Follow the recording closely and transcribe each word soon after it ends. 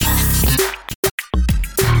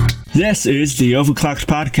This is the Overclocked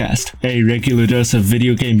Podcast, a regular dose of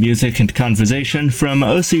video game music and conversation from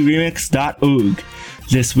ocremix.org.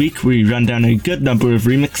 This week we run down a good number of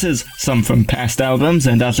remixes, some from past albums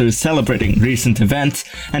and others celebrating recent events,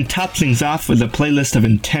 and top things off with a playlist of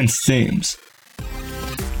intense themes.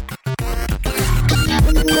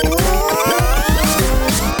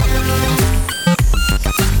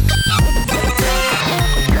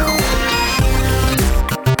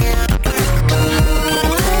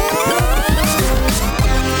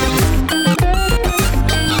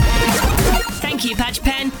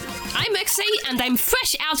 And I'm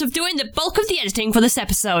fresh out of doing the bulk of the editing for this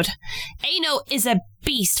episode. Ano is a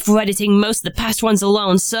beast for editing most of the past ones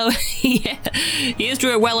alone, so yeah, here's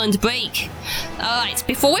to a well-earned break. Alright,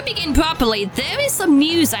 before we begin properly, there is some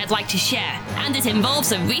news I'd like to share, and it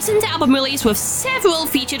involves a recent album release with several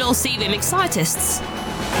featured OC remix artists.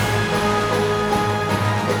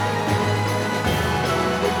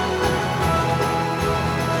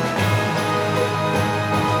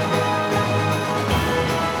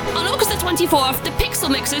 On August 24th, the Pixel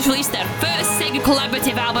Mixers released their first Sega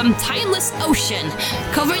collaborative album, Timeless Ocean,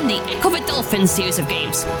 covering the Echo the Dolphin series of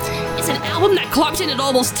games. It's an album that clocked in at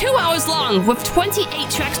almost 2 hours long, with 28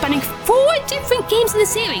 tracks spanning 4 different games in the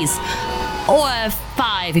series. Or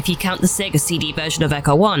 5 if you count the Sega CD version of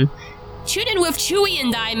Echo 1. Tune In with Chewy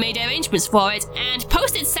and I made arrangements for it, and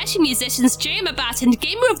posted session musicians Jay Mabat and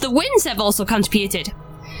Gamer of the Winds have also contributed.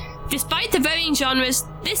 Despite the varying genres,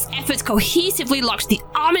 this effort cohesively locks the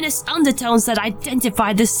ominous undertones that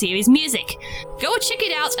identify this series' music. Go check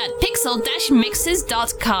it out at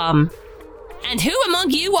pixel-mixes.com. And who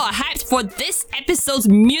among you are hyped for this episode's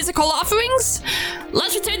musical offerings?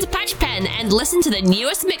 Let's return to Patchpen and listen to the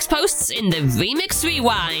newest mix posts in the Remix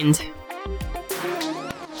Rewind.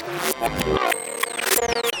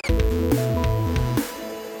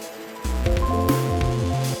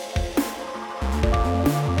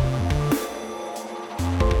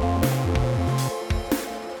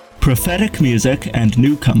 Prophetic Music and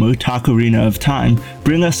newcomer Ocarina of Time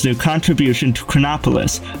bring us their contribution to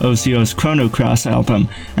Chronopolis, OCO's Chrono Cross album,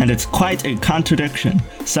 and it's quite a contradiction,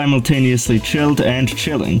 simultaneously chilled and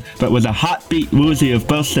chilling, but with a hot beat worthy of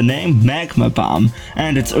both the name Magma Bomb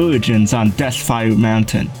and its origins on Deathfire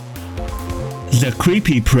Mountain. The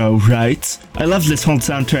Creepy Pro writes, I love this whole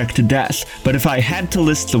soundtrack to death, but if I had to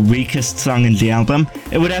list the weakest song in the album,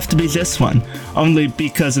 it would have to be this one. Only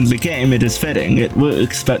because in the game it is fitting, it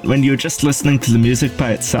works, but when you're just listening to the music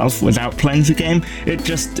by itself without playing the game, it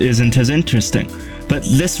just isn't as interesting. But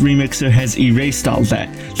this remixer has erased all that.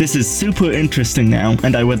 This is super interesting now,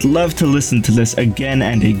 and I would love to listen to this again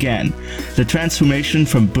and again. The transformation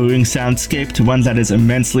from boring soundscape to one that is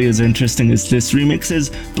immensely as interesting as this remix is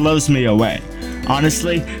blows me away.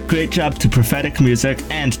 Honestly, great job to Prophetic Music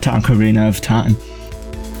and Ocarina of Time.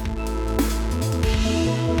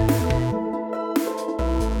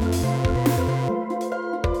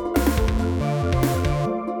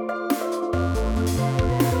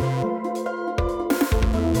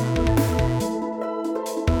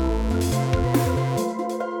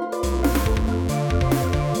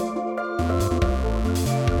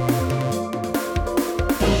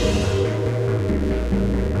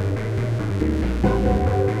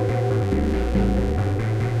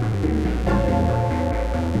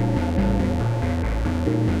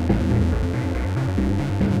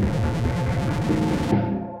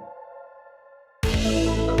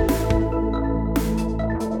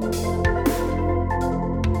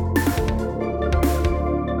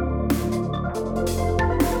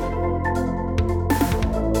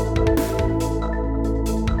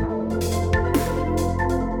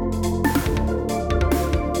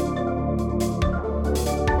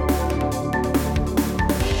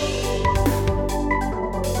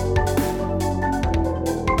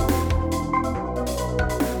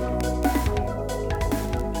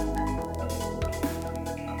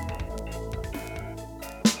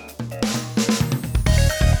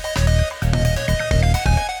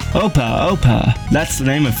 Opa, that's the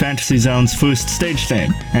name of Fantasy Zone's first stage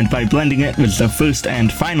theme, and by blending it with the first and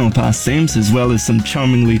final boss themes, as well as some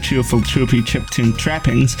charmingly cheerful chirpy chiptune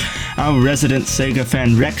trappings, our resident Sega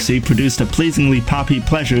fan Rexy produced a pleasingly poppy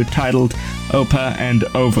pleasure titled Opa and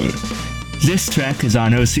Over. This track is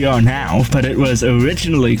on OCR now, but it was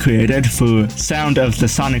originally created for Sound of the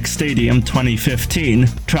Sonic Stadium 2015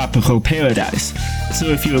 Tropical Paradise. So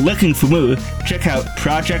if you're looking for more, check out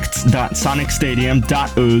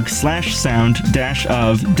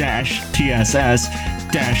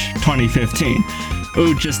projects.sonicstadium.org/sound-of-TSS-2015,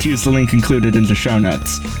 or just use the link included in the show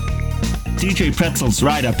notes. DJ Pretzel's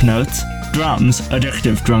write-up notes: Drums,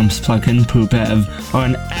 Addictive Drums plugin, Poopev, are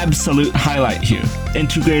an absolute highlight here,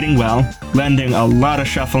 integrating well, lending a lot of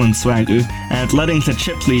shuffle and swagger, and letting the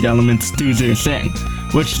chip lead elements do their thing,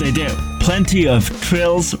 which they do. Plenty of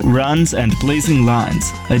trills, runs, and blazing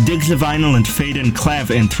lines. I dig the vinyl and fade-in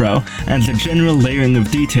clav intro, and the general layering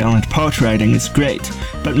of detail and part writing is great.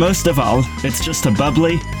 But most of all, it's just a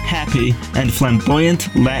bubbly, happy, and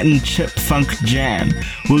flamboyant Latin chip funk jam,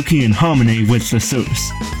 working in harmony with the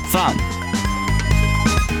source. Fun!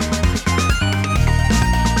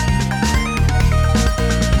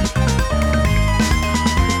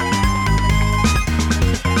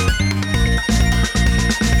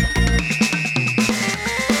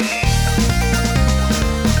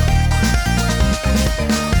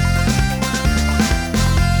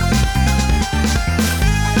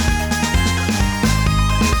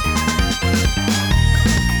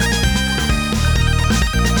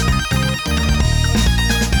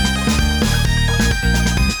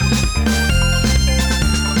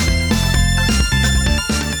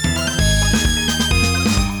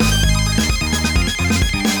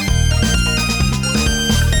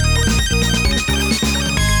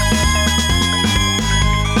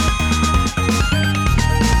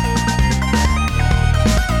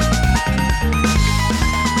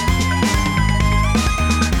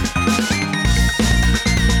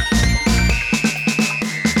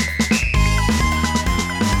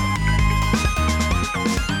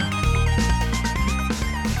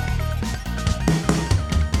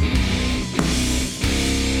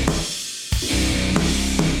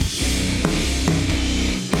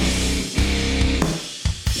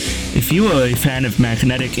 If you are a fan of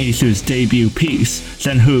Magnetic Aether's debut piece,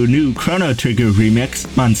 then her new Chrono Trigger remix,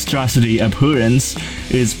 Monstrosity Abhorrence,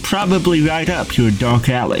 is probably right up your dark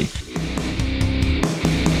alley.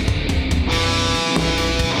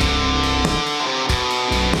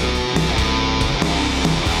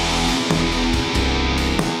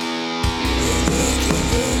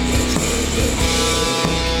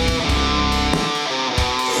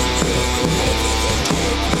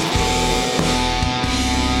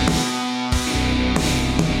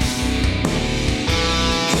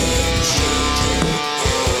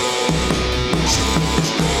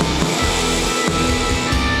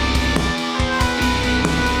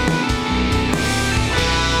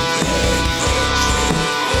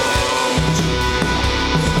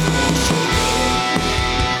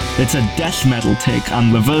 It's a death metal take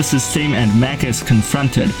on Lavos' theme and Magus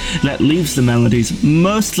Confronted that leaves the melodies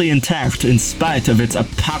mostly intact in spite of its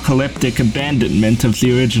apocalyptic abandonment of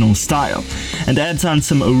the original style, and adds on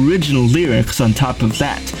some original lyrics on top of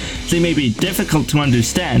that. They may be difficult to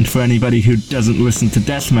understand for anybody who doesn't listen to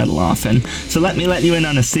death metal often, so let me let you in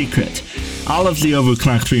on a secret. All of the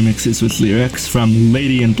Overclocked remixes with lyrics, from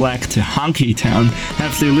Lady in Black to Honky Town,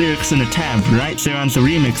 have their lyrics in a tab right there on the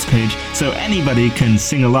remix page, so anybody can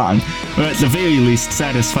sing along, or at the very least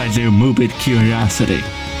satisfy their morbid curiosity.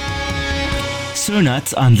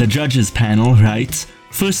 Surnut on the judges panel writes,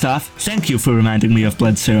 "First off, thank you for reminding me of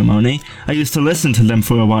Blood Ceremony. I used to listen to them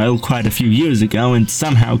for a while quite a few years ago and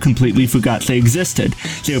somehow completely forgot they existed.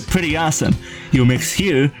 They're pretty awesome. Your mix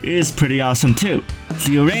here is pretty awesome too.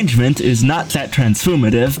 The arrangement is not that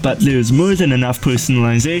transformative, but there's more than enough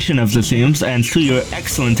personalization of the themes, and through your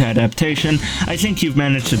excellent adaptation, I think you've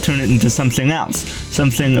managed to turn it into something else,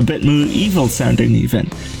 something a bit more evil sounding even.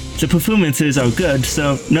 The performances are good,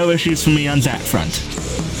 so no issues for me on that front."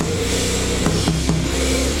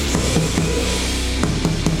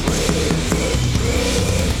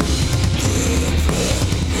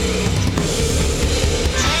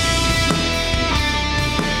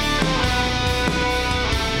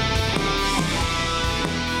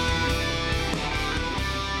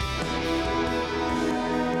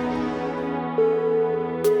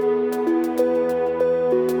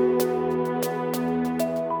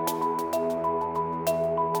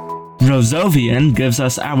 Rosovian gives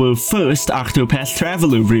us our first Octopath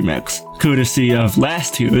Traveler remix, courtesy of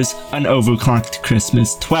last year's An Overclocked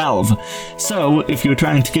Christmas 12. So, if you're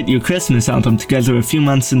trying to get your Christmas album together a few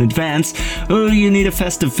months in advance, or you need a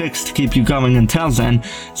festive fix to keep you going until then,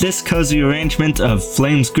 this cozy arrangement of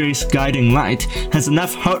Flame's Grace Guiding Light has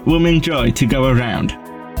enough heartwarming joy to go around.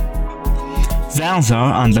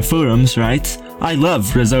 Valzar on the forums writes, "I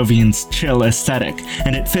love Rosovian's chill aesthetic,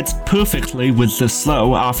 and it fits perfectly with the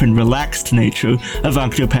slow, often relaxed nature of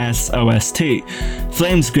Octopath's OST.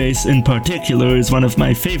 Flame's Grace in particular is one of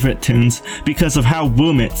my favorite tunes because of how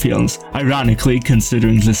warm it feels, ironically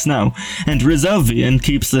considering the snow, and Rosovian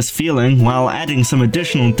keeps this feeling while adding some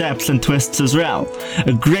additional depth and twists as well.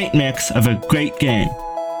 A great mix of a great game."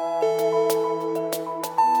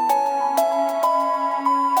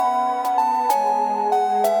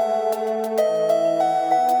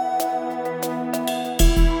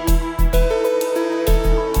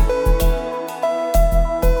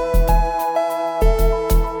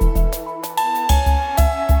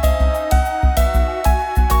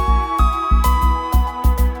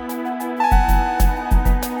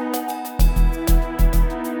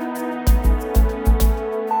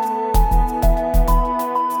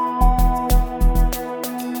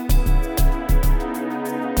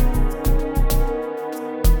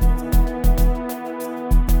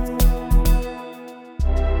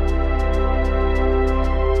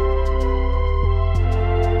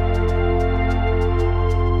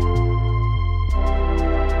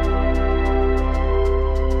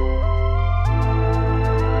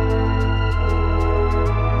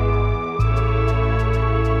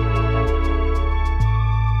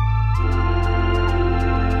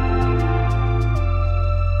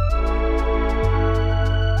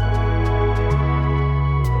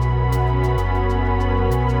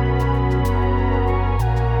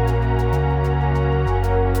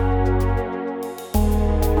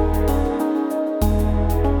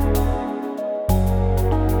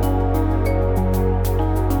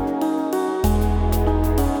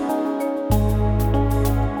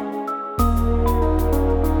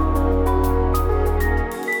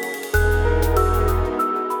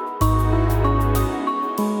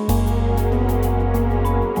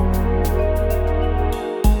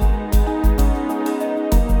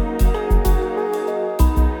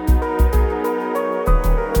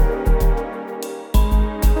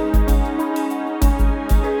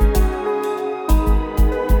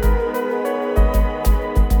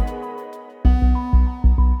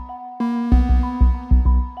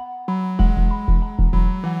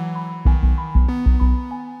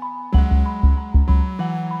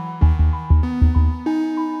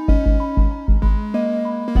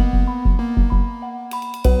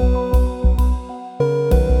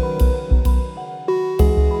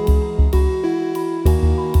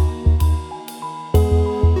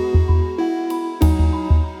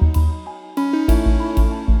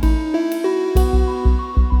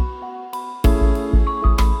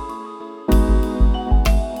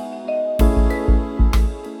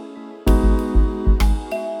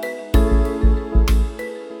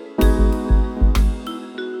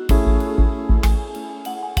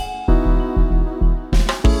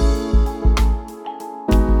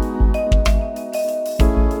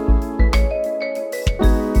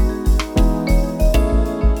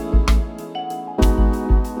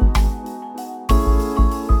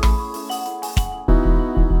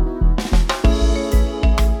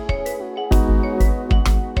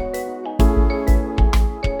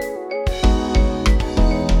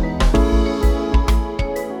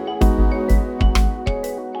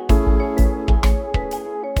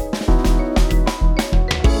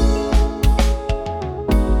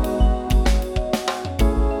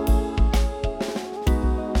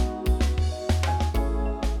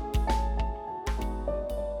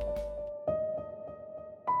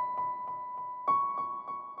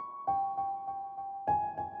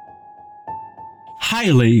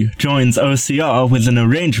 Hylie joins OCR with an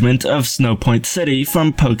arrangement of Snowpoint City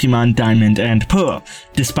from Pokemon Diamond and Pearl.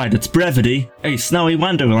 Despite its brevity, a snowy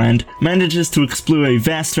wonderland manages to explore a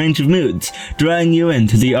vast range of moods, drawing you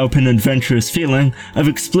into the open, adventurous feeling of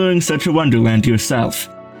exploring such a wonderland yourself.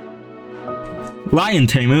 Lion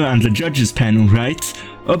Tamer on the judges panel writes,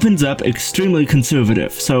 opens up extremely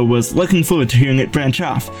conservative, so was looking forward to hearing it branch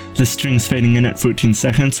off. The strings fading in at 14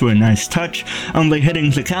 seconds were a nice touch, only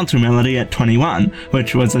hitting the counter melody at 21,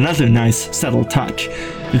 which was another nice, subtle touch.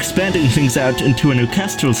 Expanding things out into an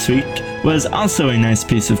orchestral suite was also a nice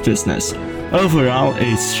piece of business. Overall,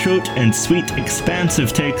 a short and sweet,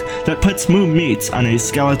 expansive take that puts more meat on a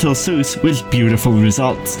skeletal Zeus with beautiful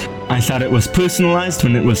results. I thought it was personalized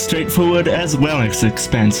when it was straightforward as well as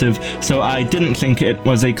expansive, so I didn't think it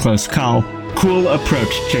was a close call. Cool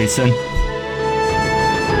approach, Jason.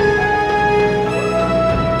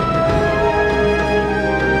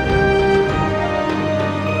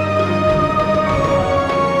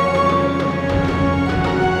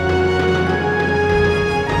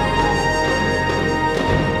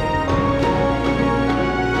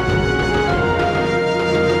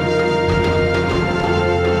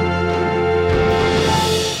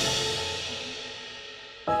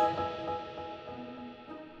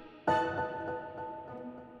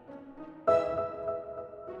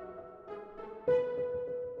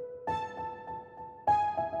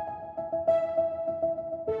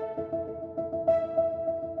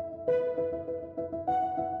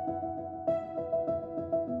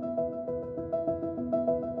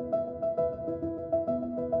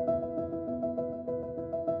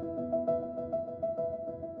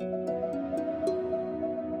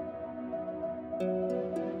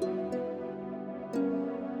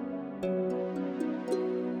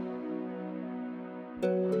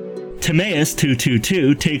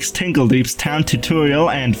 Timaeus222 takes Tingledeep's town tutorial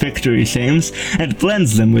and victory themes and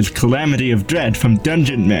blends them with Calamity of Dread from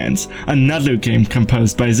Dungeon Mans, another game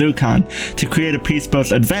composed by Zukon, to create a piece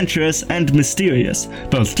both adventurous and mysterious,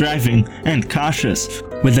 both driving and cautious.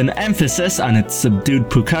 With an emphasis on its subdued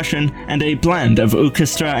percussion and a blend of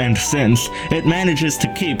orchestra and synth, it manages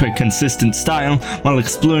to keep a consistent style while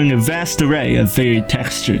exploring a vast array of varied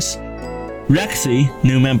textures. Rexy,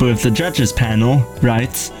 new member of the judges panel,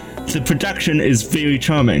 writes, the production is very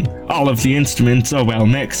charming, all of the instruments are well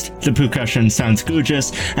mixed, the percussion sounds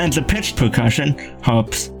gorgeous, and the pitched percussion,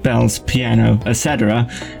 harps, bells, piano, etc.,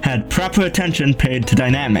 had proper attention paid to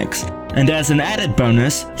dynamics. And as an added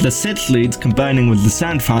bonus, the synth leads combining with the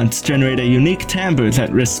sound fonts generate a unique timbre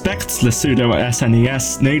that respects the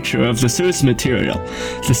pseudo-SNES nature of the source material.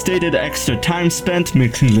 The stated extra time spent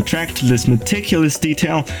mixing the track to this meticulous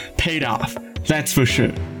detail paid off, that's for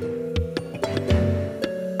sure.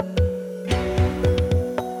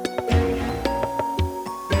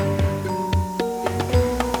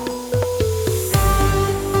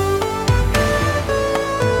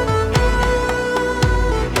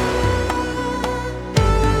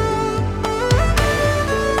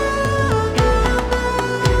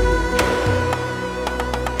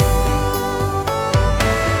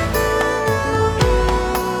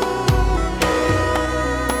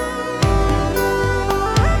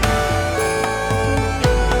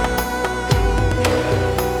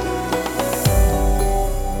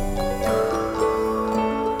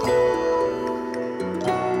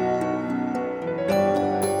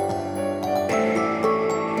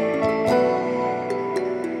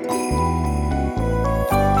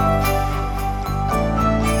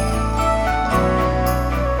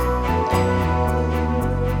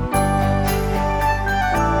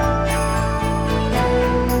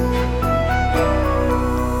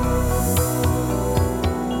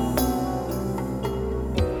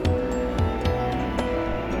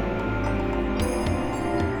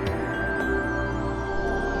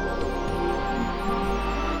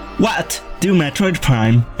 What do Metroid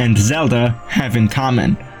Prime and Zelda have in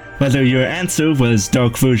common? Whether your answer was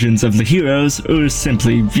dark versions of the heroes or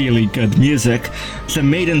simply really good music, the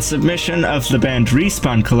maiden submission of the band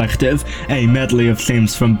Respawn Collective, a medley of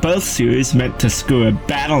themes from both series meant to score a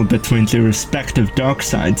battle between their respective dark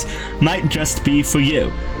sides, might just be for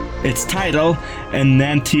you. Its title,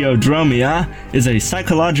 Enantiodromia, is a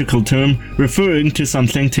psychological term referring to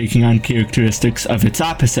something taking on characteristics of its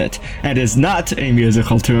opposite, and is not a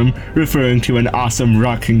musical term referring to an awesome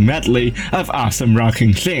rocking medley of awesome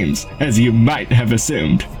rocking themes, as you might have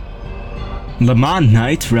assumed. Lemon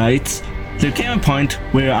Knight writes, there came a point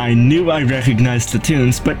where I knew I recognized the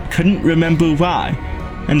tunes but couldn't remember why.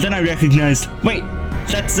 And then I recognized, wait,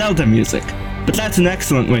 that's Zelda music. But that's an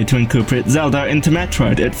excellent way to incorporate Zelda into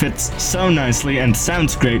Metroid. It fits so nicely and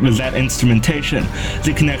sounds great with that instrumentation.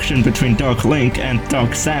 The connection between Dark Link and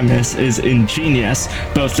Dark Samus is ingenious.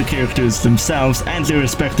 Both the characters themselves and their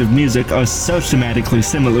respective music are so thematically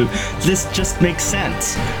similar. This just makes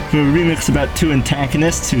sense. For a remix about two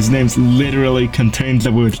antagonists whose names literally contain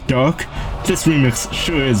the word dark, this remix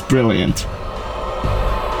sure is brilliant.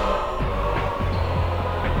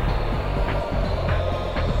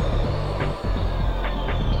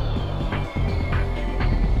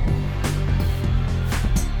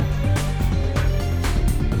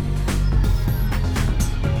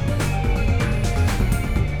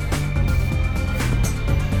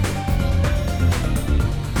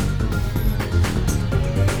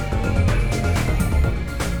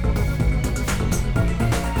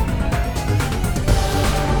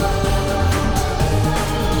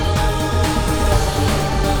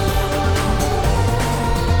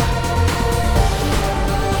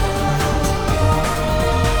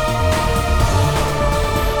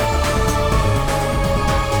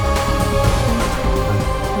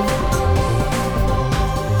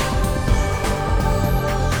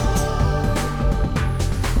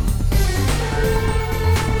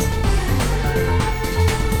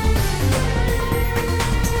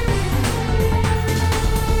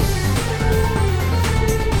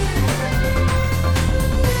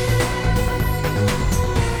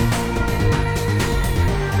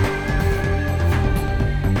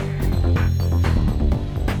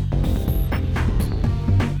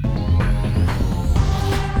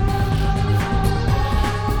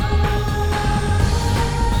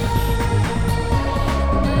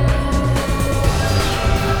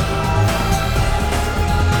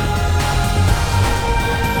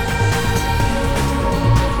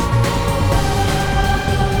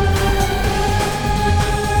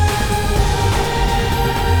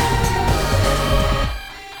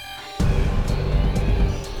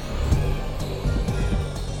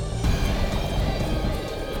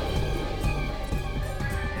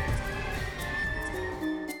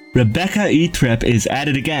 Rebecca E. Tripp is at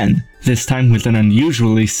it again, this time with an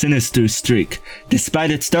unusually sinister streak.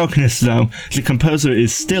 Despite its darkness though, the composer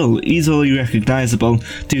is still easily recognizable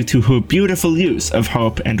due to her beautiful use of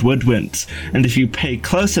harp and woodwinds, and if you pay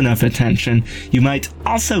close enough attention, you might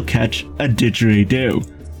also catch a didgeridoo.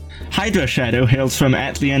 Hydra Shadow hails from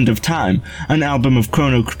At the End of Time, an album of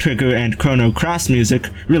Chrono Trigger and Chrono Cross music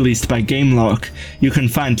released by Gamelock. You can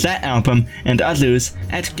find that album and others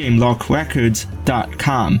at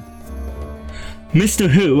GamelockRecords.com. Mr.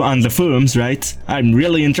 Who on the forums writes, "I'm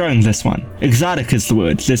really enjoying this one. Exotic is the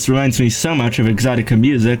word. This reminds me so much of Exotica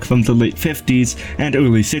music from the late 50s and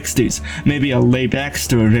early 60s. Maybe a Leigh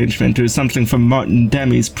Baxter arrangement or something from Martin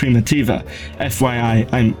Demi's Primitiva. FYI,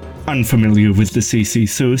 I'm unfamiliar with the CC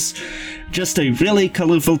Source. Just a really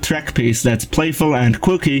colorful track piece that's playful and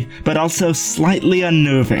quirky, but also slightly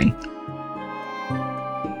unnerving."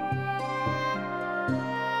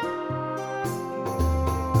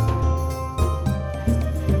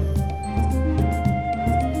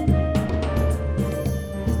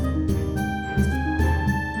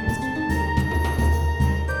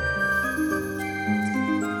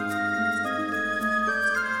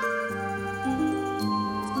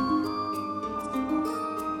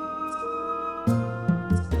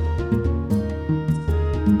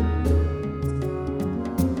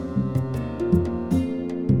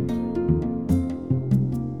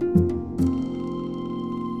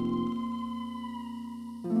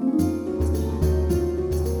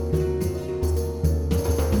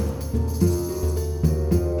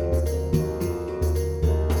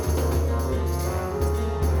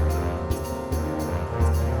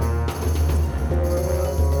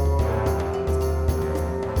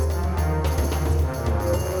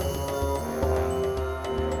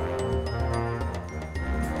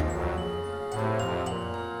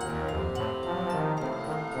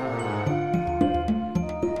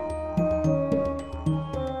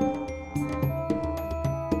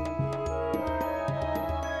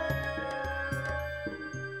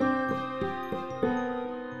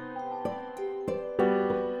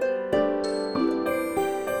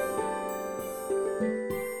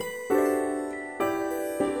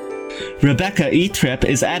 Rebecca E. Tripp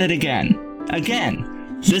is at it again.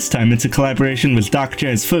 This time it's a collaboration with Doc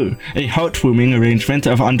Jazz Fu, a heartwarming arrangement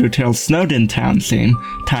of Undertale's Snowdin Town theme,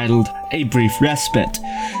 titled A Brief Respite.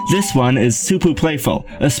 This one is super playful,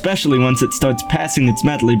 especially once it starts passing its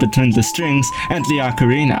medley between the strings and the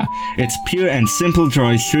ocarina. It's pure and simple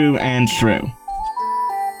joy through and through.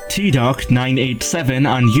 TDoc987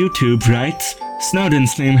 on YouTube writes,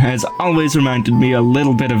 "Snowdin's theme has always reminded me a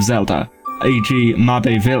little bit of Zelda. e.g.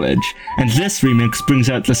 Mabe Village, and this remix brings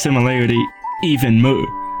out the similarity even more.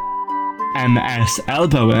 MS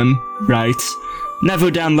Elbowim writes, "Never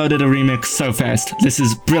downloaded a remix so fast. This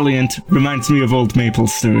is brilliant. Reminds me of old Maple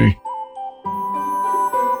Story."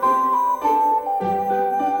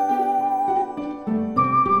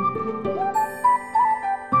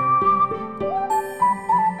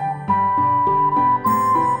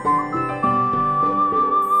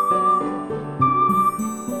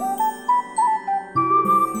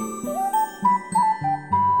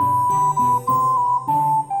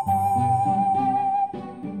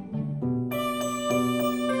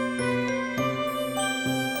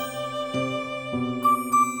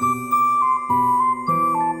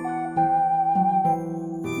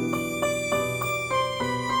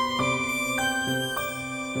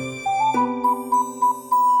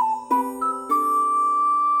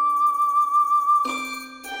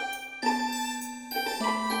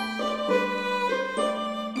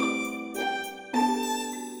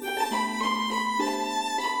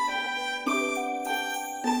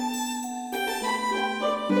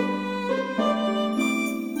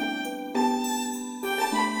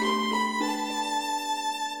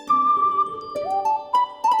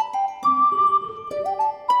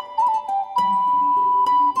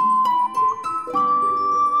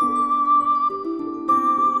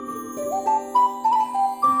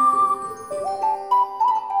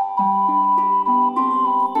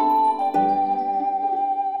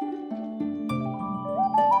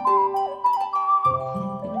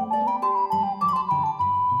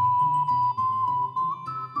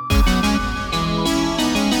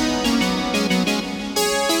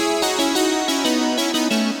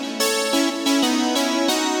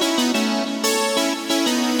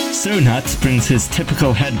 Sonuts brings his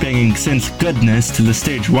typical headbanging synth goodness to the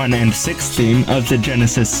stage 1 and 6 theme of the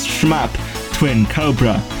Genesis shmup, Twin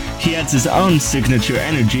Cobra. He adds his own signature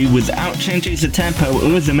energy without changing the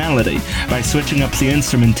tempo or the melody by switching up the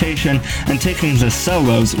instrumentation and taking the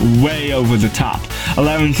solos way over the top,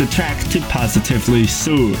 allowing the track to positively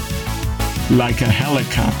soar. Like a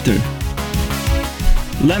helicopter.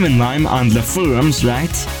 Lemon Lime on the forums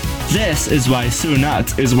writes, "This is why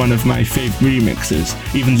Sonuts is one of my fave remixes.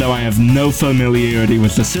 Even though I have no familiarity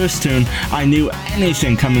with the source tune, I knew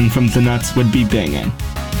anything coming from the Nuts would be banging."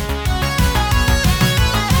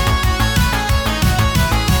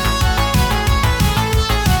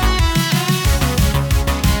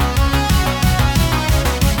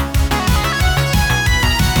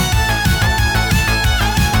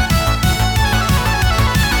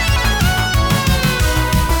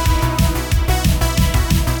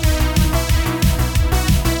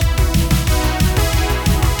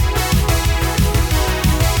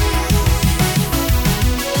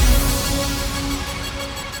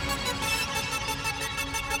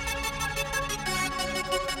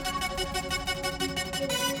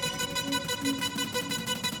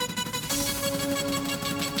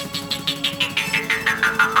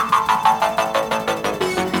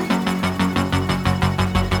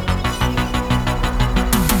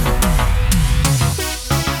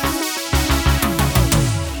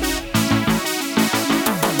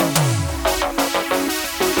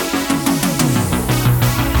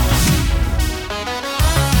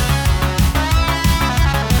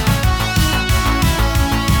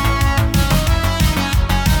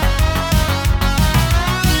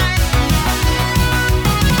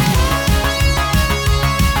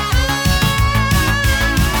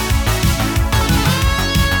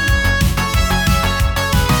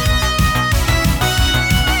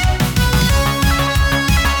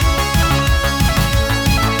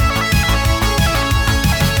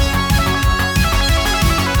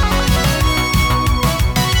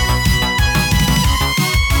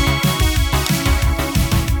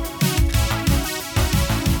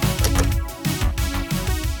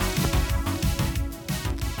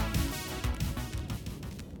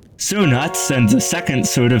 Sonuts sends a second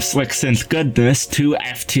sort of slick synth goodness to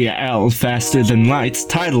FTL Faster Than Light's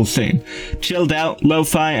title theme. Chilled out,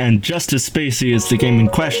 lo-fi, and just as spacey as the game in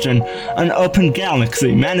question, an open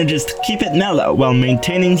galaxy manages to keep it mellow while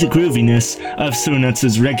maintaining the grooviness of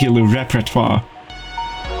Sonuts' regular repertoire.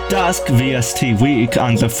 Dusk VST Week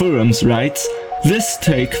on the forums writes, "This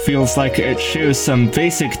take feels like it shares some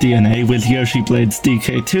basic DNA with Yoshi Blade's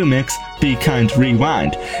DK2 mix, Be Kind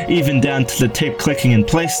Rewind, even down to the tape clicking in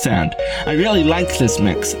place sound. I really like this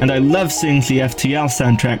mix, and I love seeing the FTL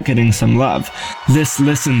soundtrack getting some love. This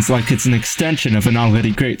listens like it's an extension of an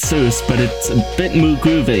already great source, but it's a bit more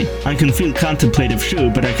groovy. I can feel contemplative, sure,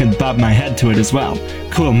 but I can bob my head to it as well.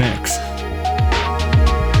 Cool mix."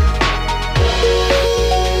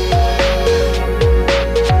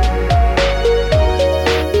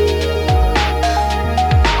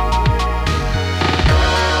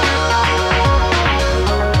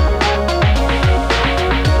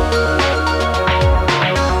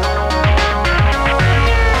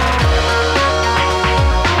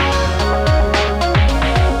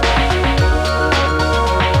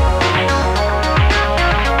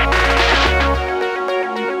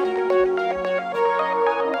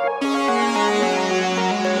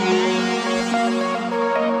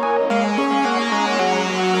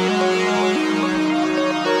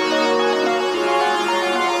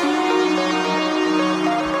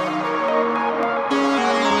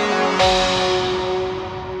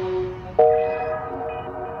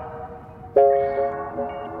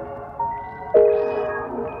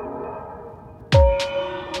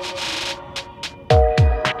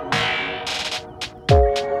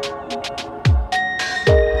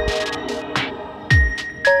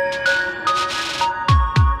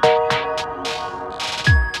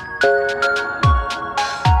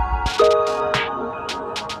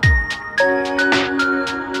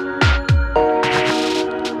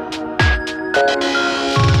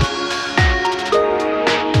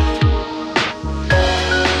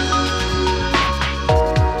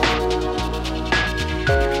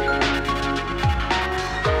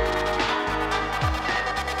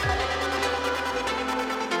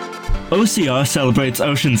 OCR celebrates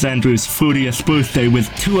Ocean Xandru's 40th birthday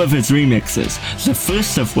with 2 of his remixes, the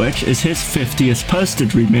first of which is his 50th posted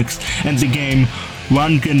remix, and the game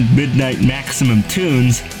Rongan Midnight Maximum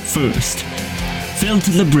Tunes first. Filled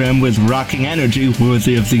to the brim with rocking energy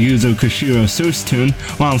worthy of the Yuzo Koshiro Source tune,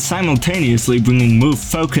 while simultaneously bringing move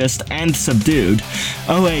focused and subdued,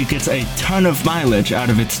 OA gets a ton of mileage out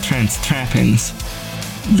of its trance trappings.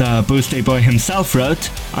 The Birthday Boy himself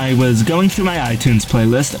wrote, "I was going through my iTunes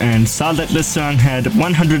playlist and saw that this song had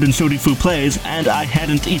 134 plays and I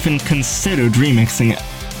hadn't even considered remixing it.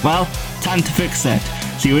 Well, time to fix that.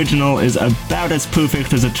 The original is about as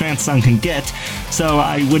perfect as a trance song can get, so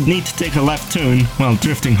I would need to take a left turn, while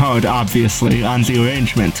drifting hard obviously, on the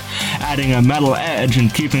arrangement. Adding a metal edge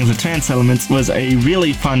and keeping the trance elements was a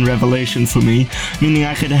really fun revelation for me, meaning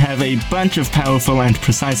I could have a bunch of powerful and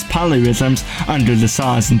precise polyrhythms under the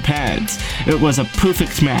saws and pads. It was a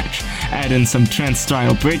perfect match. Add in some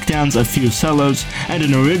trance-style breakdowns, a few solos, and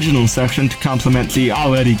an original section to complement the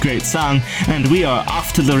already great song, and we are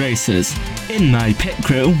off to the races." In my pit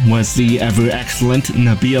crew was the ever-excellent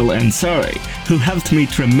Nabil Ansari, who helped me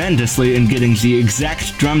tremendously in getting the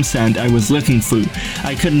exact drum sound I was looking for.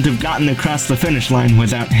 I couldn't have gotten across the finish line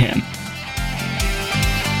without him.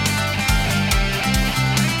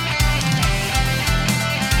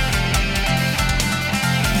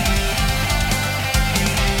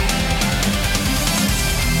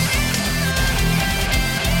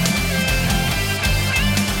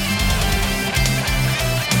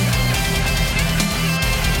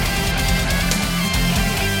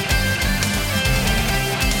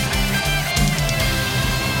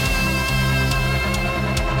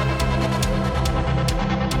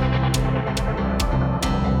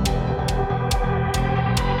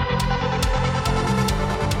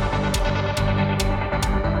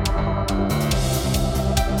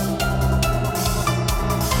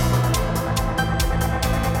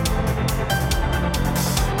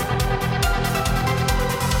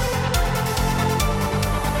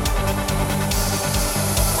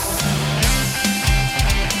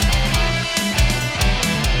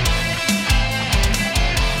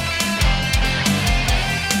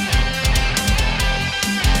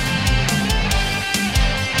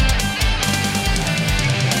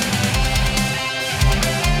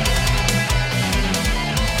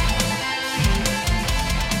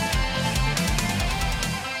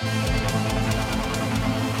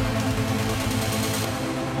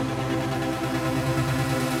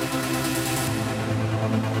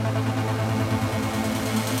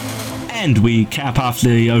 And we cap off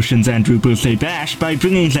the Ocean Xandru Birthday Bash by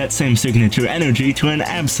bringing that same signature energy to an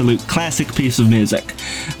absolute classic piece of music.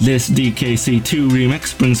 This DKC2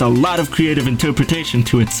 remix brings a lot of creative interpretation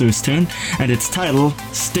to its source tune, and its title,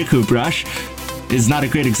 Sticker Brush, is not a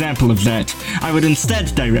great example of that. I would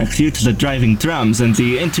instead direct you to the driving drums and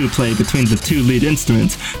the interplay between the 2 lead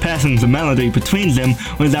instruments, passing the melody between them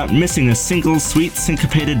without missing a single sweet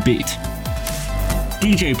syncopated beat.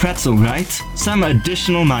 DJ Pretzel writes, "Some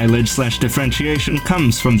additional mileage/differentiation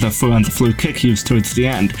comes from the 4-on-the-floor kick used towards the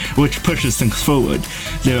end, which pushes things forward.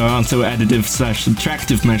 There are also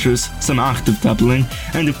additive/subtractive measures, some octave doubling,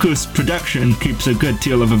 and of course production keeps a good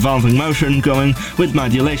deal of evolving motion going with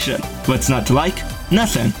modulation. What's not to like?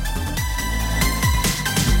 Nothing."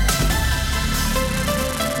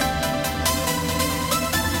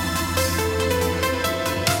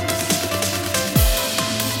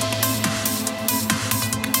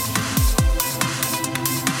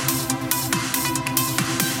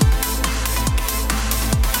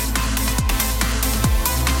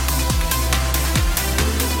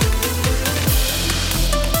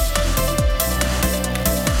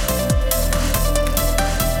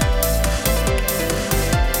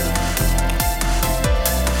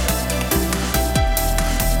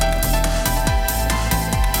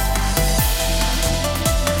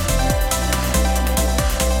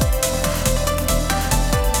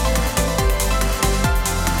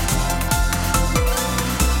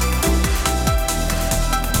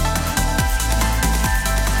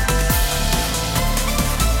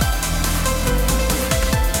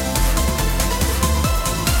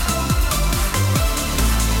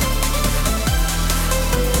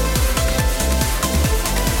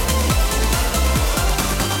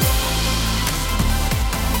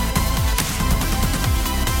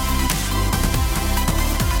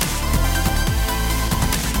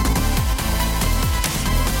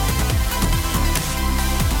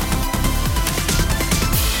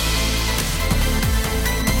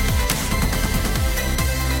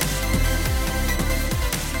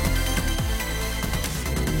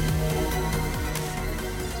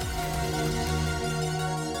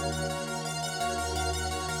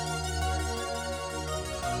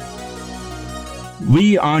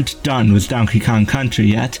 We aren't done with Donkey Kong Country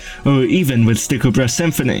yet, or even with Sticker Brush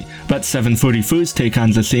Symphony, but 742's take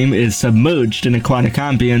on the theme is submerged in aquatic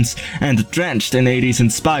ambience and drenched in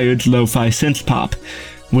 80s-inspired lo-fi synth-pop.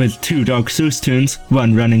 With two Dark Seuss tunes,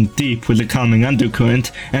 one running deep with a calming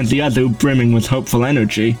undercurrent, and the other brimming with hopeful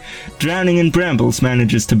energy, Drowning in Brambles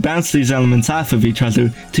manages to bounce these elements off of each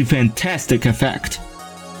other to fantastic effect.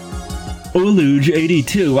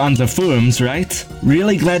 Oluge82 on the forums writes,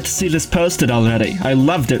 "Really glad to see this posted already. I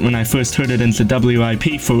loved it when I first heard it in the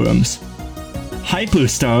WIP forums."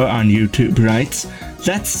 Hyperstar on YouTube writes,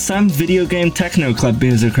 "That's some video game techno club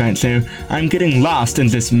music right there. I'm getting lost in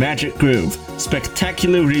this magic groove.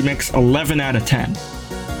 Spectacular remix, 11 out of 10.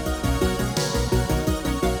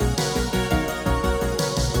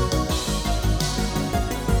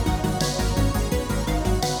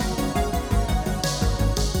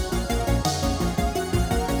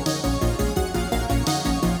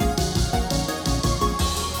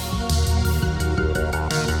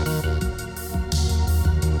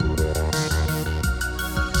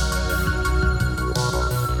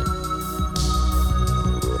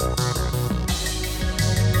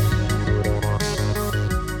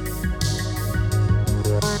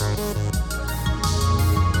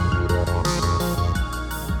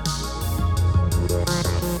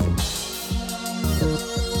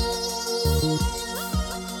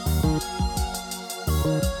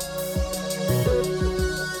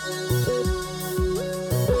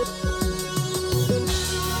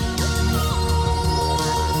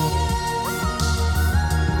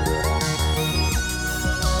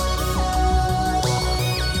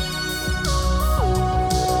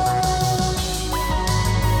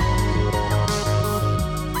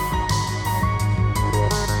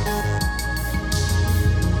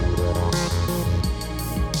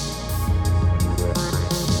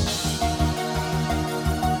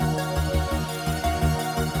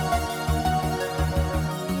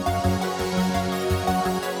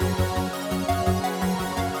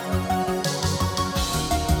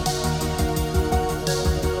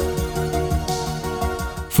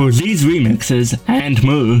 For these remixes and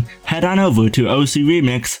more, head on over to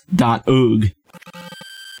ocremix.org.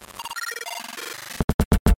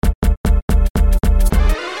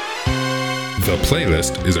 The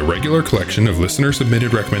Playlist is a regular collection of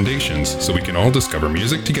listener-submitted recommendations so we can all discover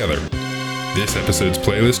music together. This episode's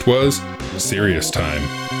playlist was Serious Time.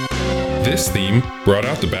 This theme brought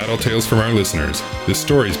out the battle tales from our listeners. The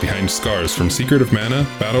stories behind scars from Secret of Mana,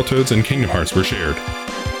 Battletoads, and Kingdom Hearts were shared.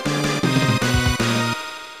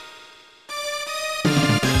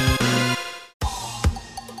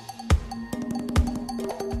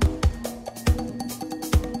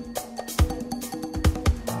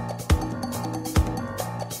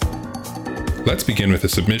 Let's begin with a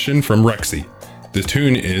submission from Rexy. The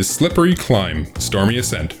tune is Slippery Climb, Stormy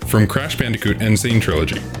Ascent from Crash Bandicoot N. Sane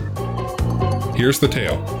Trilogy. Here's the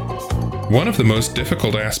tale. One of the most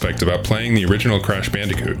difficult aspects about playing the original Crash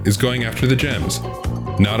Bandicoot is going after the gems.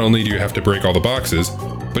 Not only do you have to break all the boxes,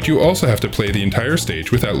 but you also have to play the entire stage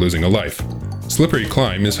without losing a life. Slippery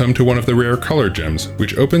Climb is home to one of the rare color gems,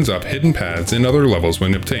 which opens up hidden paths in other levels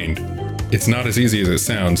when obtained. It's not as easy as it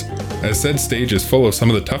sounds, as said stage is full of some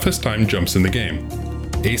of the toughest timed jumps in the game.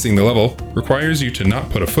 Acing the level requires you to not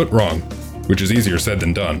put a foot wrong, which is easier said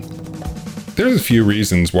than done. There's a few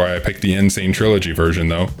reasons why I picked the N. Sane Trilogy version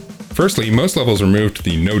though. Firstly, most levels removed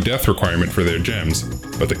the no death requirement for their gems,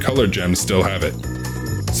 but the colored gems still have it.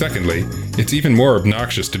 Secondly, it's even more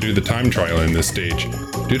obnoxious to do the time trial in this stage,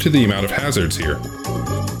 due to the amount of hazards here.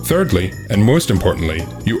 Thirdly, and most importantly,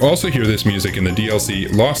 you also hear this music in the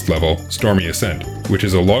DLC Lost level, Stormy Ascent, which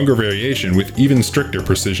is a longer variation with even stricter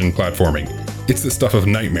precision platforming. It's the stuff of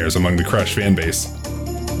nightmares among the Crash fanbase.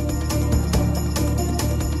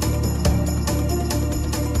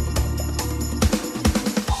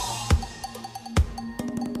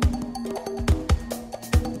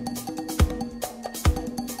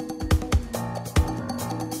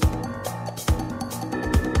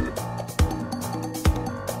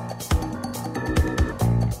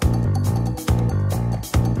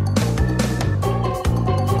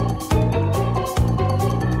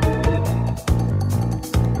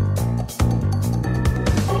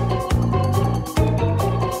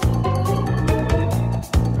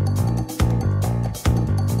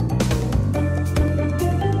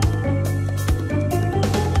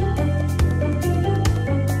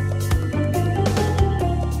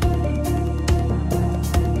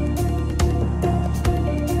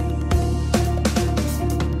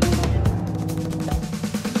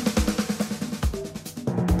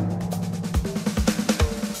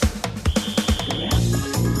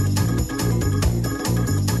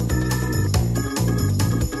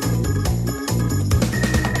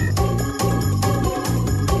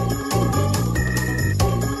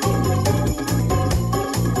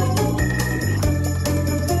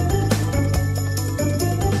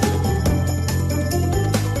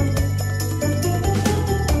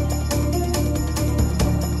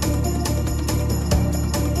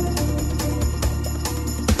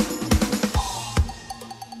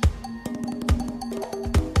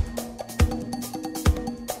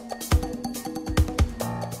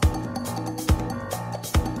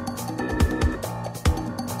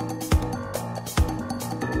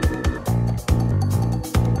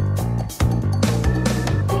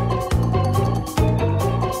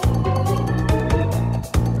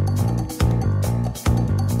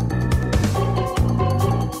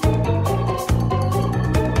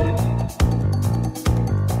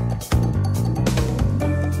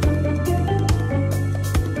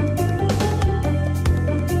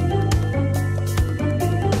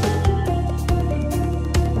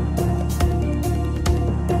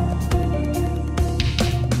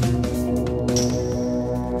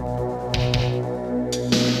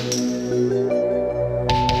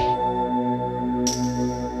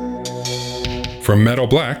 From Metal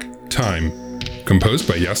Black, Time. Composed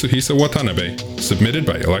by Yasuhisa Watanabe, submitted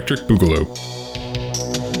by Electric Boogaloo.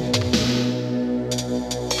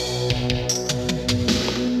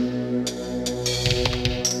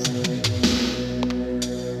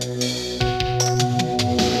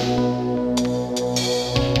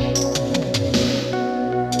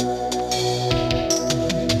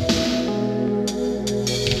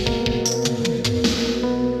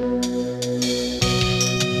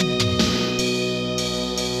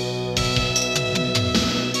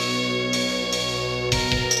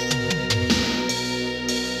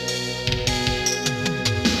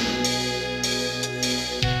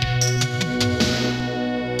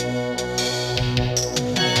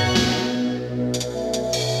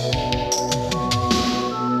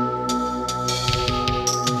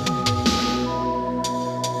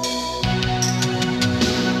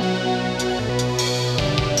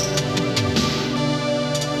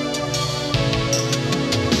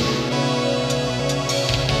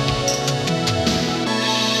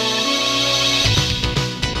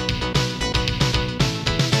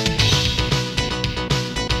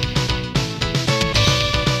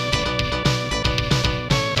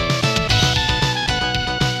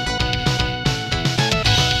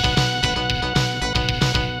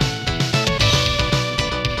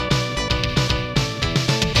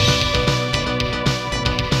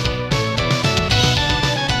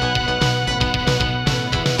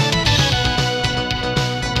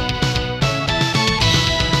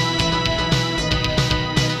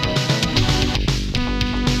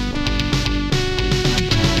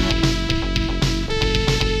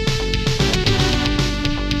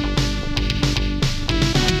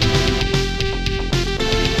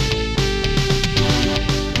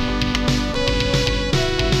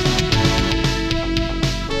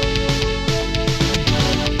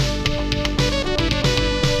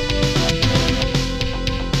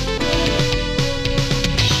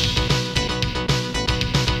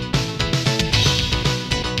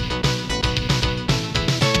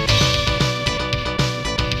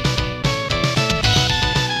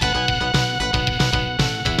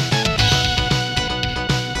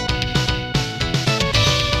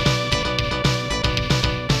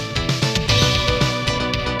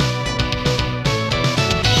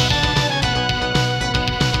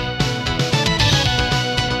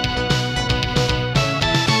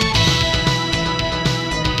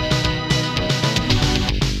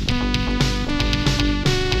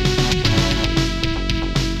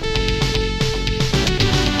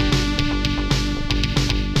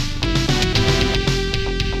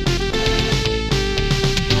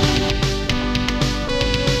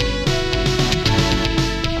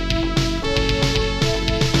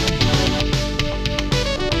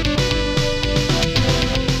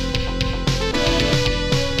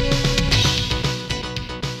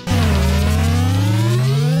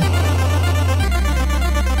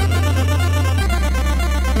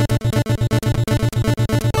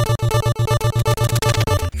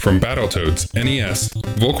 From Battletoads, NES,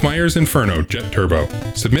 Volkmeyer's Inferno Jet Turbo,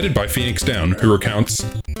 submitted by Phoenix Down, who recounts,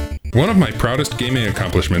 "One of my proudest gaming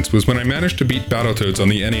accomplishments was when I managed to beat Battletoads on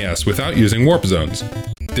the NES without using warp zones.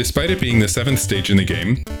 Despite it being the 7th stage in the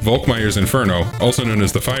game, Volkmeyer's Inferno, also known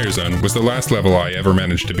as the Fire Zone, was the last level I ever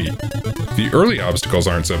managed to beat. The early obstacles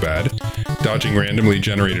aren't so bad, dodging randomly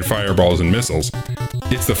generated fireballs and missiles.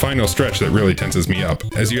 It's the final stretch that really tenses me up,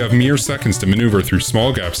 as you have mere seconds to maneuver through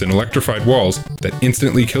small gaps in electrified walls that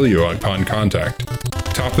instantly kill you upon contact.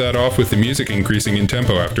 Top that off with the music increasing in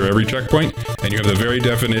tempo after every checkpoint, and you have the very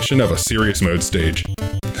definition of a serious mode stage.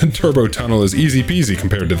 Turbo Tunnel is easy peasy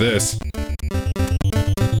compared to this."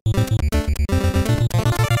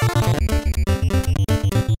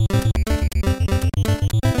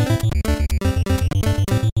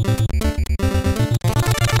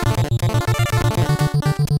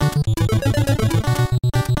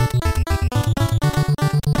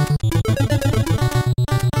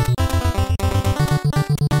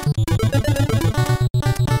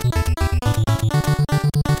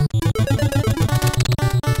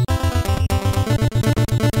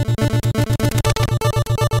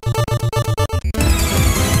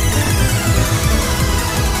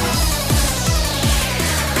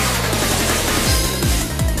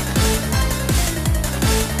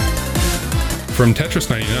 From Tetris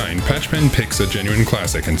 99, Patchpen picks a genuine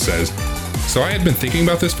classic and says, "So I had been thinking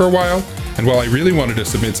about this for a while, and while I really wanted to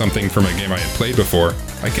submit something from a game I had played before,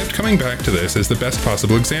 I kept coming back to this as the best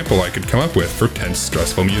possible example I could come up with for tense,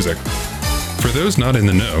 stressful music." For those not in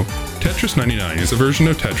the know, Tetris 99 is a version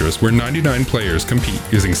of Tetris where 99 players compete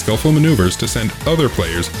using skillful maneuvers to send other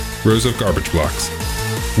players rows of garbage blocks.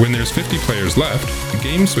 When there's 50 players left, the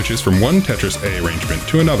game switches from one Tetris A arrangement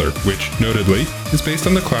to another, which, notably, is based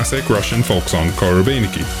on the classic Russian folk song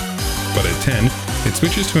Korobeniki. But at 10, it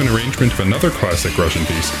switches to an arrangement of another classic Russian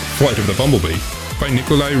piece, Flight of the Bumblebee, by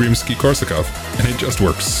Nikolai Rimsky-Korsakov, and it just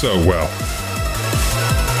works so well.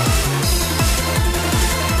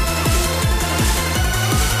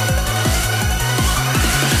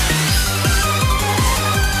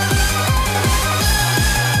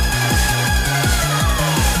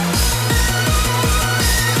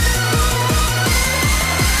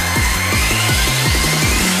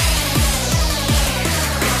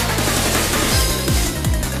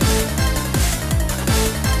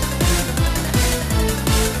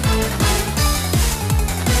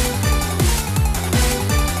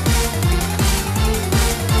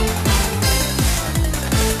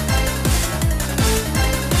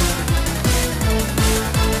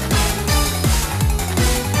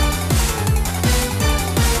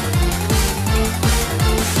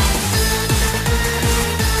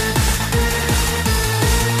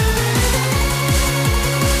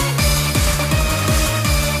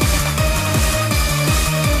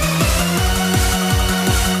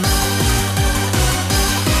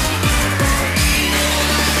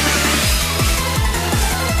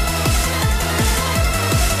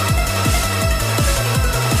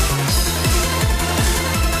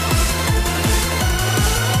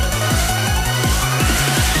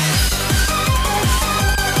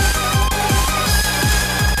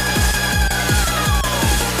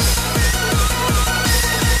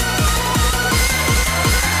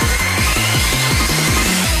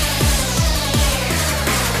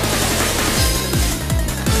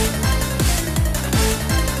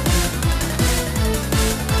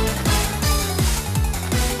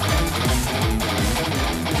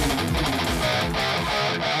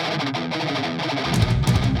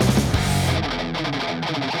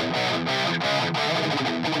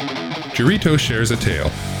 Jirito shares a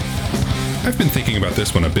tale. I've been thinking about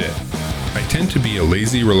this one a bit. I tend to be a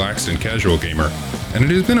lazy, relaxed, and casual gamer, and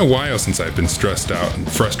it has been a while since I've been stressed out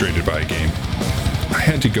and frustrated by a game. I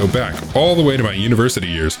had to go back all the way to my university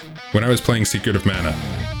years, when I was playing Secret of Mana.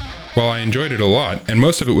 While I enjoyed it a lot, and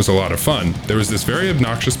most of it was a lot of fun, there was this very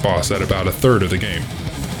obnoxious boss at about a third of the game.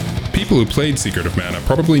 People who played Secret of Mana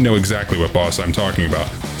probably know exactly what boss I'm talking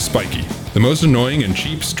about, Spiky, the most annoying and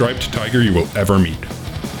cheap striped tiger you will ever meet.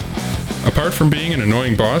 Apart from being an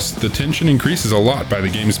annoying boss, the tension increases a lot by the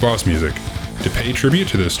game's boss music. To pay tribute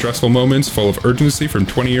to the stressful moments full of urgency from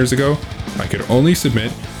 20 years ago, I could only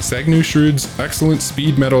submit Sagnu Shrewd's excellent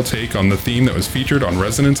speed metal take on the theme that was featured on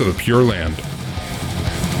Resonance of the Pure Land.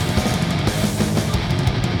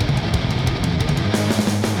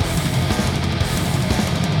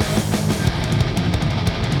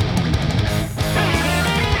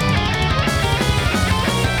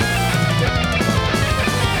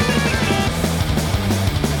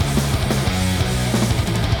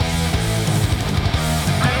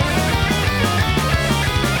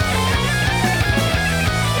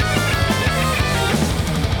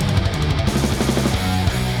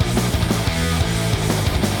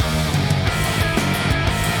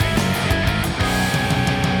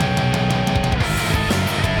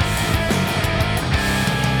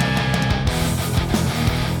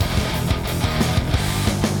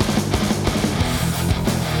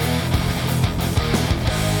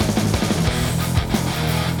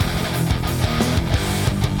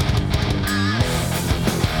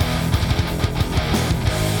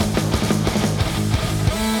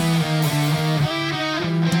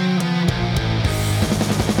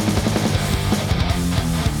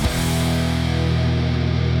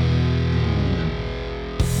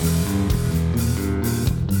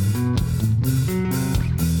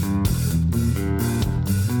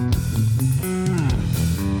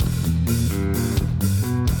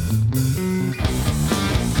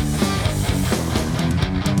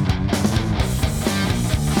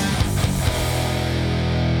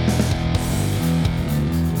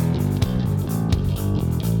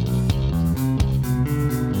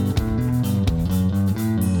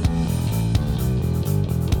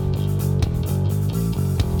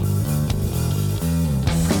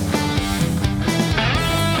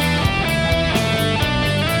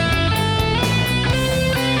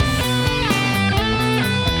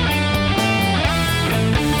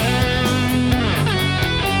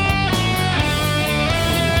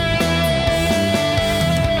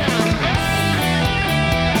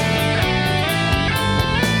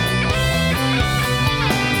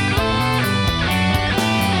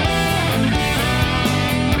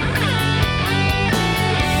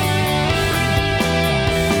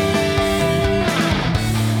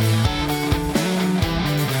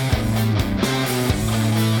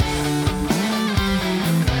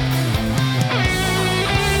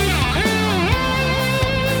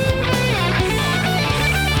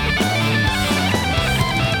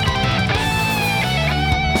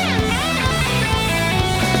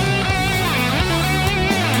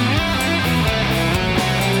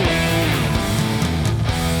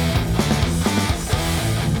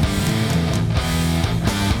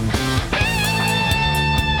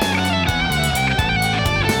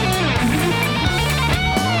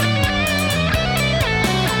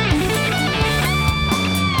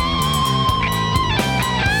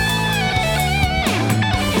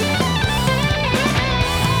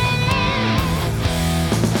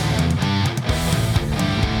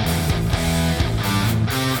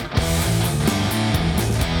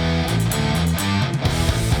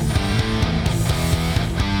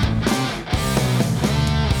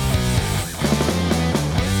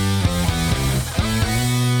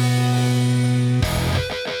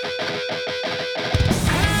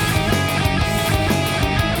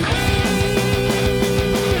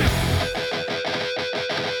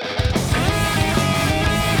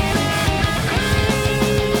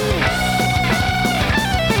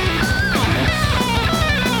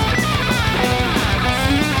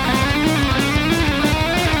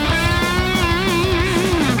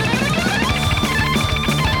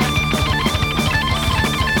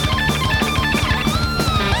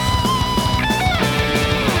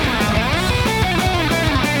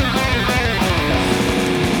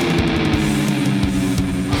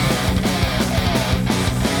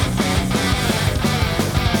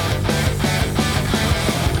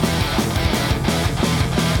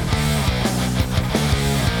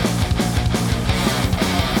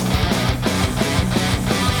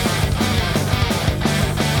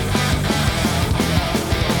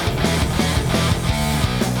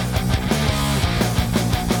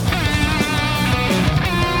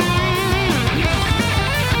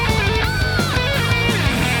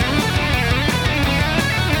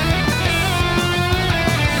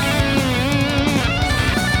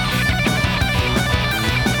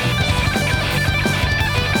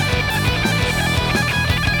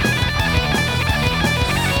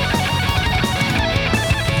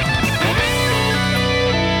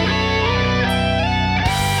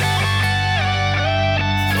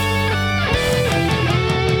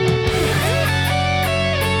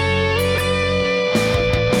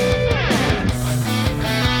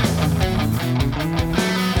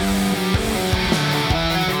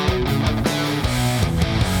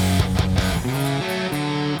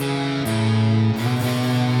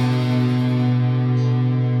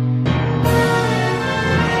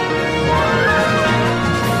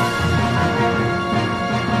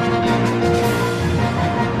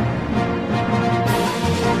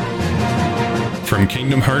 From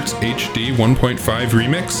Kingdom Hearts HD 1.5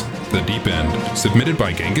 Remix, The Deep End, submitted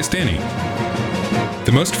by Genghis Danny.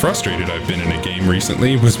 The most frustrated I've been in a game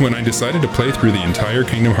recently was when I decided to play through the entire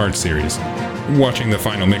Kingdom Hearts series, watching the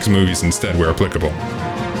final mix movies instead where applicable.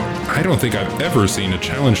 I don't think I've ever seen a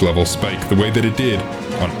challenge level spike the way that it did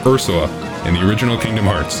on Ursula in the original Kingdom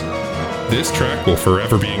Hearts. This track will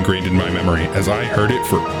forever be ingrained in my memory as I heard it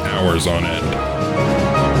for hours on end.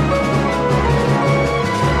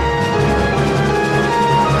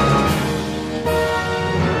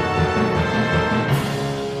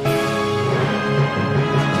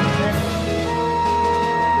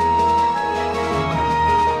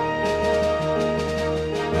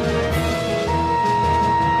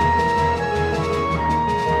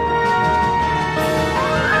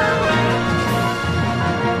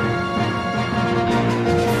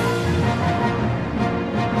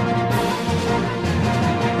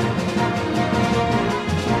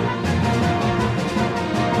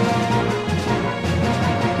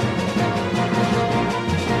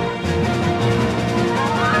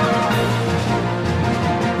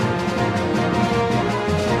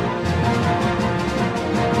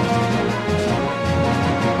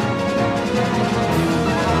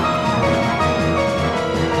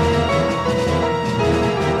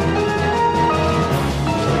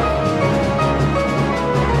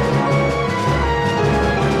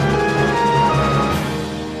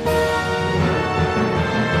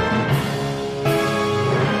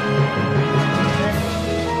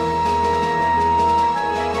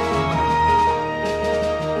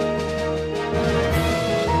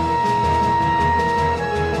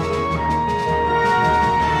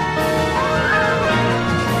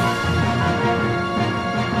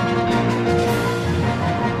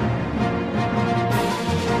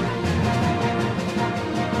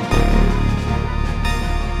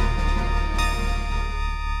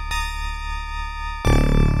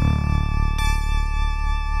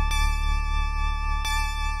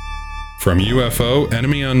 From UFO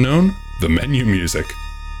Enemy Unknown, The Menu Music,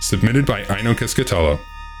 submitted by Aino Cascatello.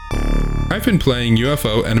 I've been playing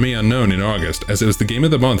UFO Enemy Unknown in August as it was the game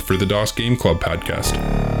of the month for the DOS Game Club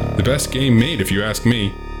podcast. The best game made if you ask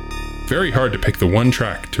me. Very hard to pick the one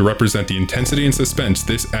track to represent the intensity and suspense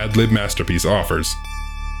this ad-lib masterpiece offers.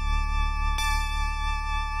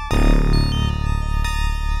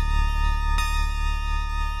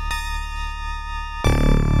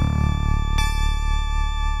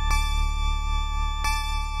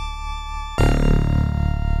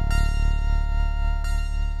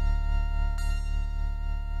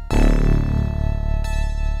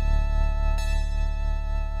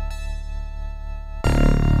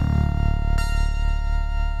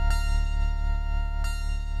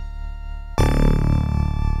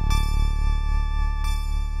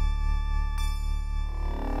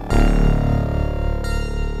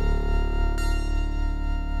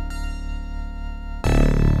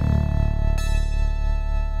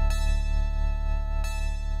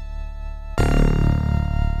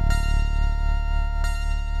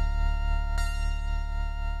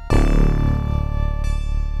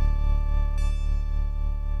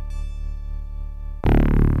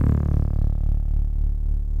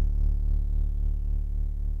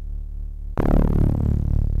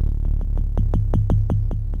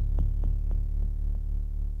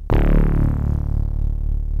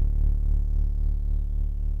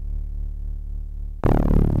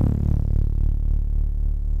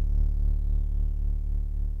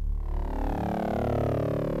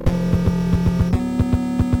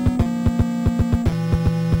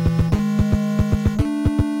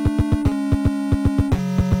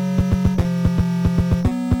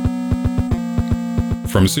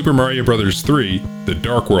 From Super Mario Bros. 3, the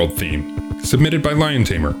Dark World theme, submitted by Lion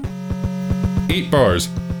Tamer. 8 bars,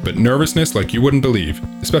 but nervousness like you wouldn't believe,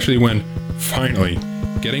 especially when, finally,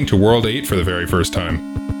 getting to World 8 for the very first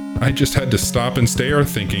time. I just had to stop and stare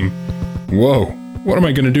thinking, whoa, what am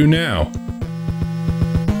I gonna do now?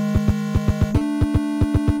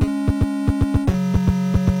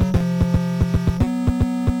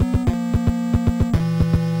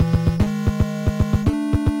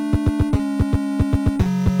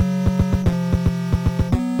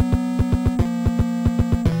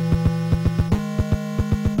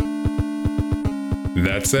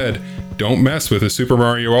 That said, don't mess with a Super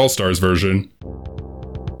Mario All-Stars version.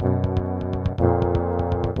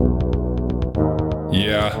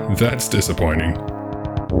 Yeah, that's disappointing.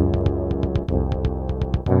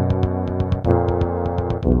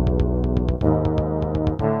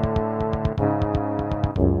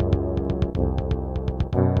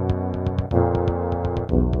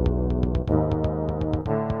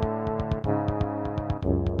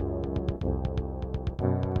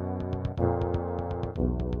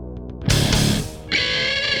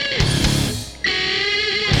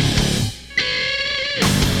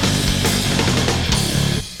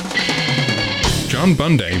 John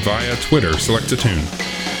Bunday via Twitter selects a tune.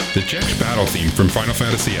 The Jet Battle theme from Final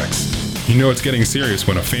Fantasy X. You know it's getting serious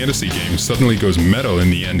when a fantasy game suddenly goes metal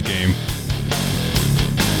in the end game.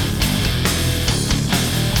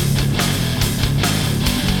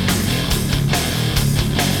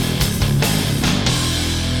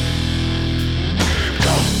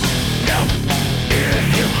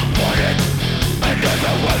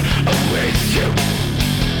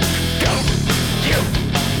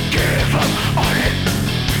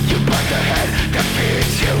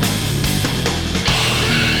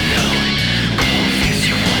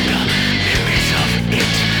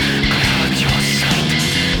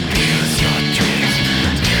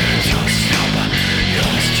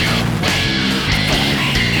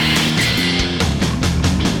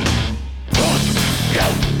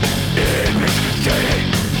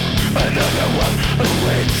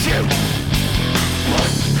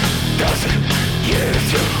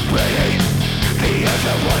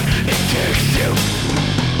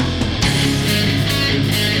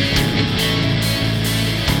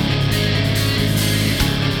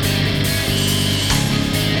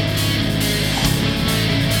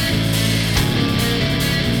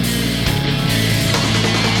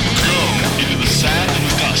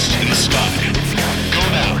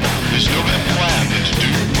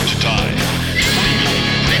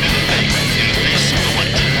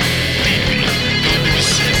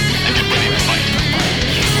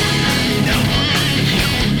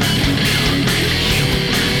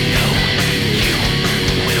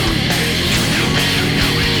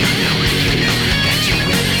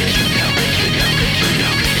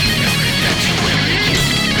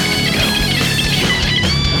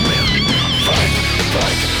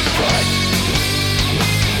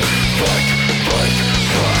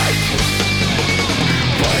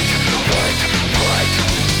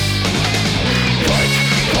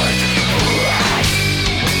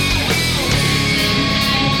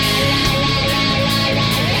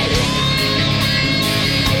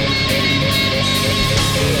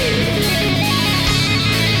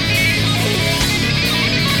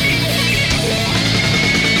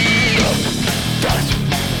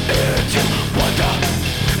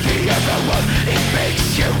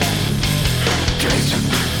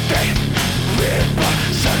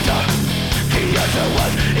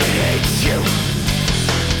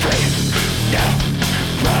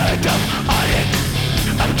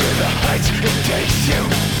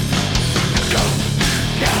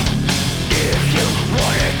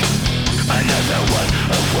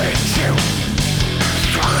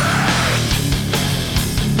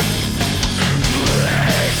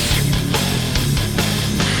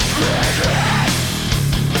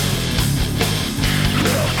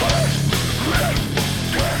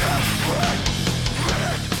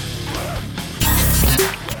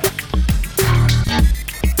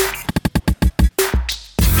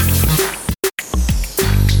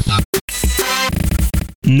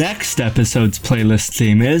 Next episode's playlist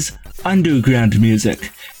theme is underground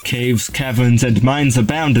music. Caves, caverns, and mines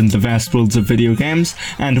abound in the vast worlds of video games,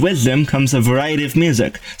 and with them comes a variety of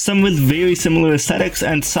music, some with very similar aesthetics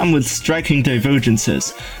and some with striking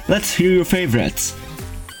divergences. Let's hear your favorites.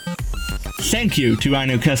 Thank you to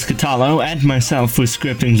Aino Cascatalo and myself for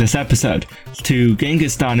scripting this episode, to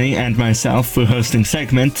Genghis Dani and myself for hosting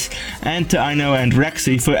segments, and to Aino and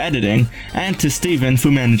Rexy for editing, and to Steven for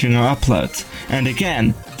managing our uploads. And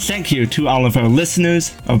again, thank you to all of our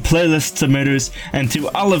listeners, our playlist submitters, and to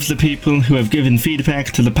all of the people who have given feedback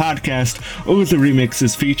to the podcast or the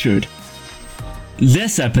remixes featured.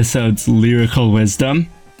 This episode's lyrical wisdom: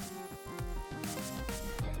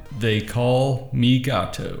 They call me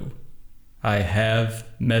Gato. I have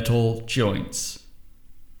metal joints.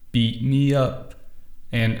 Beat me up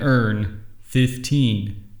and earn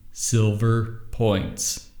 15 silver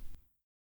points.